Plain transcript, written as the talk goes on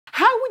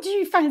How would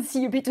you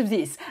fancy a bit of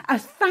this?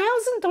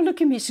 $1,000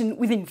 commission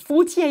within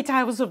 48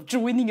 hours of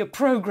joining a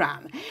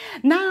program.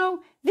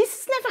 Now, this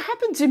has never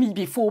happened to me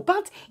before,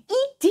 but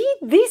it did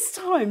this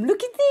time.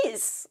 Look at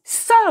this.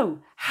 So,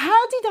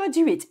 how did I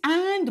do it?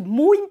 And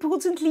more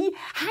importantly,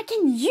 how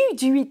can you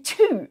do it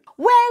too?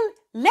 Well,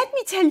 let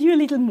me tell you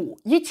a little more.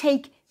 You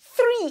take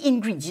 3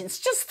 ingredients,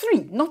 just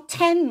 3, not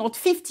 10, not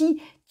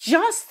 50,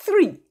 just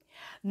 3.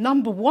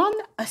 Number 1,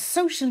 a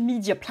social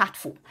media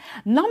platform.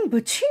 Number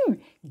 2,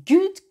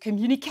 good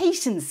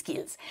communication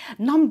skills.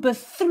 Number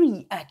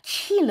 3, a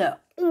killer,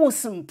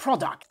 awesome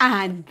product.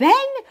 And then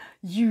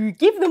you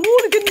give them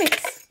all a good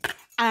mix.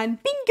 And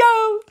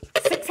bingo!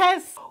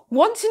 Success!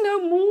 Want to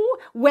know more?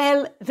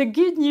 Well, the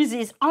good news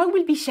is I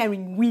will be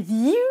sharing with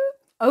you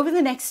over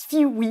the next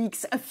few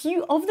weeks a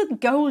few of the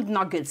gold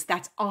nuggets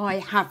that I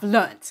have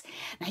learned.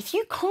 Now, if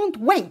you can't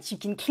wait, you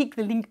can click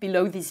the link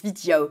below this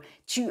video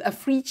to a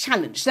free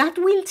challenge that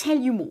will tell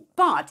you more.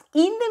 But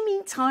in the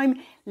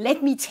meantime,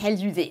 let me tell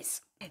you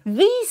this.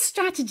 This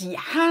strategy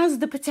has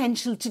the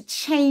potential to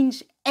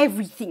change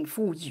everything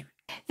for you.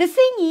 The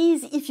thing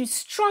is, if you're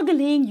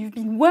struggling, you've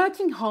been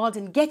working hard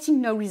and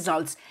getting no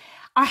results,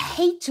 I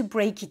hate to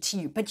break it to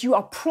you, but you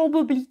are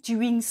probably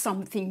doing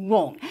something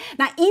wrong.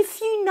 Now, if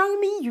you know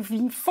me, you've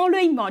been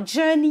following my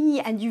journey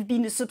and you've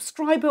been a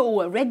subscriber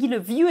or a regular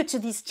viewer to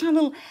this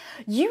channel,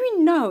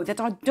 you know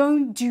that I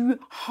don't do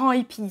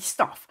hypey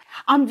stuff.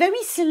 I'm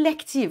very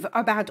selective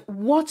about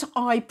what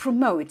I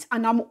promote,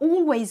 and I'm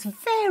always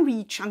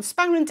very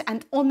transparent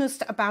and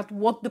honest about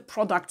what the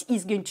product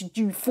is going to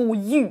do for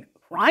you,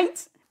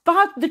 right?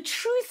 But the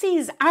truth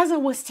is, as I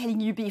was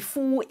telling you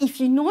before, if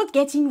you're not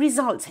getting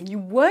results and you're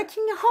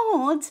working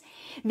hard,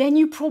 then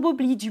you're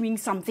probably doing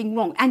something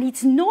wrong. And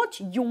it's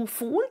not your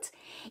fault.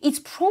 It's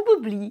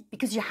probably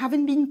because you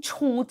haven't been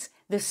taught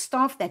the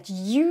stuff that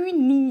you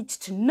need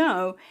to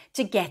know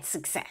to get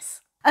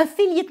success.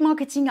 Affiliate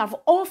marketing, I've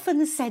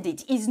often said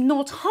it, is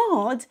not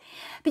hard,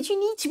 but you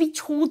need to be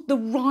taught the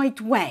right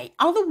way.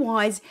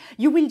 Otherwise,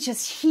 you will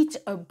just hit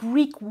a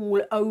brick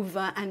wall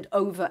over and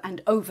over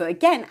and over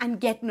again and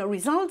get no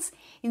results.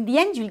 In the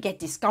end, you'll get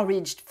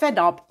discouraged, fed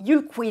up,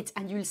 you'll quit,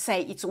 and you'll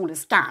say it's all a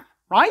scam,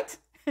 right?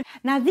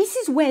 Now, this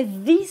is where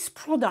this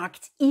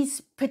product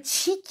is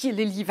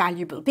particularly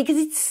valuable because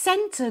it's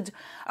centered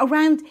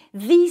around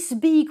this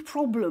big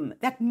problem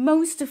that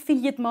most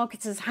affiliate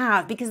marketers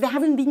have because they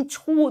haven't been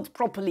taught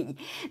properly.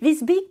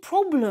 This big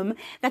problem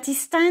that is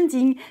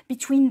standing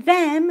between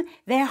them,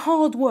 their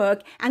hard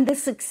work, and the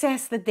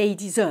success that they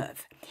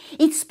deserve.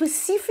 It's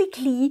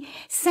specifically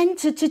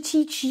centered to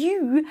teach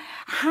you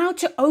how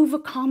to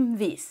overcome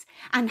this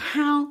and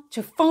how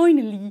to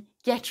finally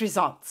get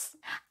results.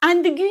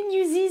 And the good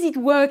news is it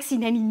works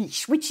in any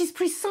niche, which is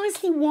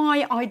precisely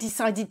why I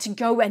decided to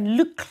go and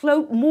look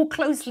more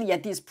closely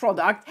at this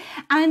product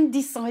and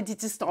decided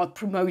to start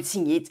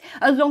promoting it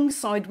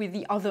alongside with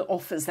the other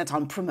offers that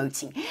I'm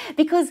promoting.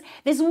 Because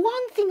there's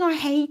one thing I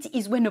hate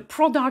is when a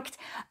product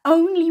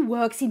only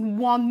works in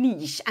one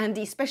niche and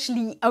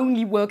especially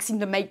only works in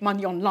the make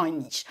money online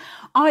niche.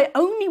 I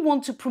only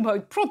want to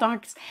promote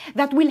products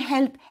that will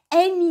help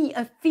any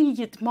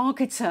affiliate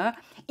marketer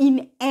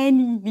in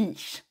any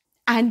niche.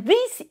 And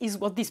this is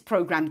what this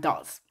program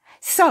does.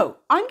 So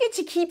I'm going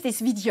to keep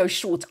this video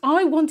short.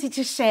 I wanted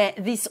to share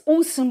this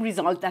awesome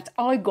result that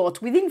I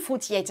got within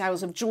 48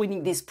 hours of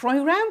joining this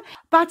program,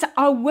 but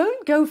I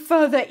won't go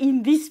further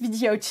in this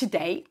video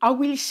today. I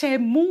will share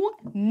more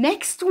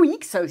next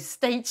week, so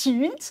stay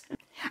tuned.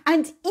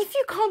 And if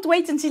you can't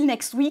wait until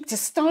next week to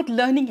start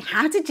learning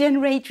how to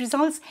generate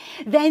results,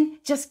 then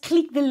just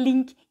click the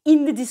link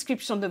in the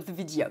description of the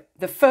video,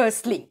 the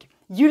first link.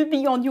 You'll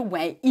be on your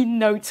way in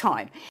no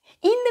time.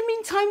 In the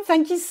meantime,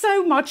 thank you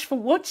so much for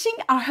watching.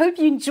 I hope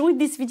you enjoyed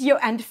this video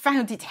and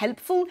found it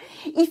helpful.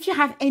 If you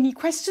have any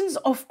questions,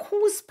 of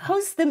course,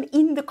 post them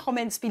in the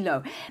comments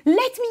below.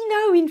 Let me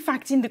know, in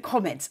fact, in the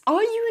comments.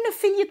 Are you an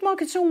affiliate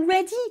marketer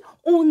already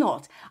or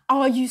not?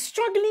 Are you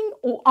struggling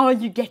or are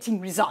you getting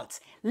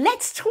results?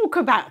 Let's talk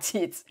about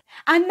it.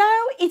 And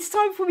now it's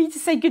time for me to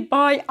say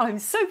goodbye. I'm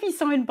Sophie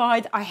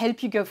Soinbard. I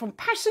help you go from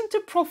passion to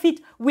profit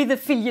with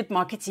affiliate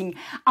marketing.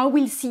 I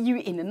will see you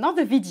in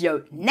another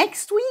video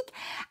next week.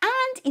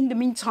 And in the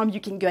meantime, you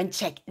can go and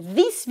check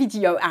this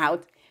video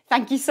out.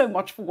 Thank you so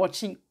much for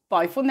watching.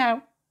 Bye for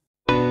now.